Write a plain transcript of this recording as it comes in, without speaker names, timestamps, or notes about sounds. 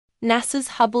NASA's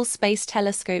Hubble Space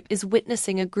Telescope is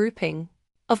witnessing a grouping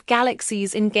of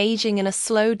galaxies engaging in a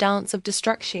slow dance of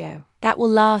destruction that will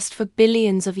last for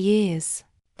billions of years.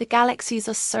 The galaxies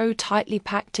are so tightly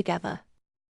packed together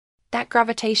that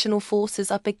gravitational forces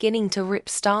are beginning to rip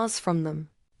stars from them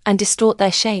and distort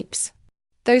their shapes.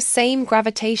 Those same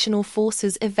gravitational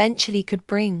forces eventually could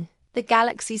bring the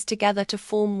galaxies together to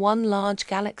form one large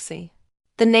galaxy.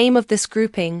 The name of this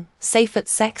grouping, Seyfert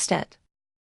Sextet,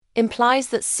 implies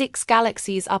that 6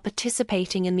 galaxies are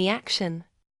participating in the action,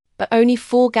 but only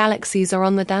 4 galaxies are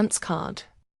on the dance card.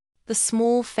 The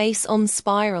small face-on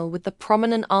spiral with the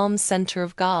prominent arms center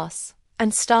of gas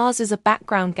and stars is a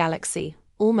background galaxy,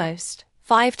 almost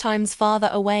 5 times farther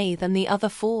away than the other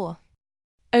 4.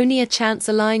 Only a chance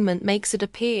alignment makes it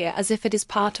appear as if it is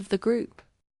part of the group.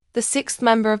 The 6th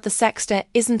member of the sextet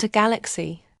isn't a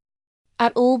galaxy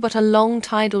at all, but a long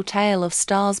tidal tail of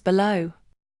stars below.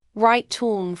 Right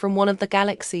torn from one of the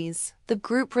galaxies, the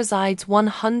group resides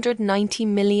 190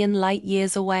 million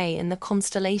light-years away in the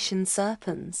constellation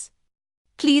Serpens.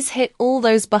 Please hit all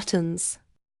those buttons.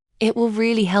 It will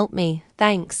really help me,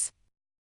 thanks.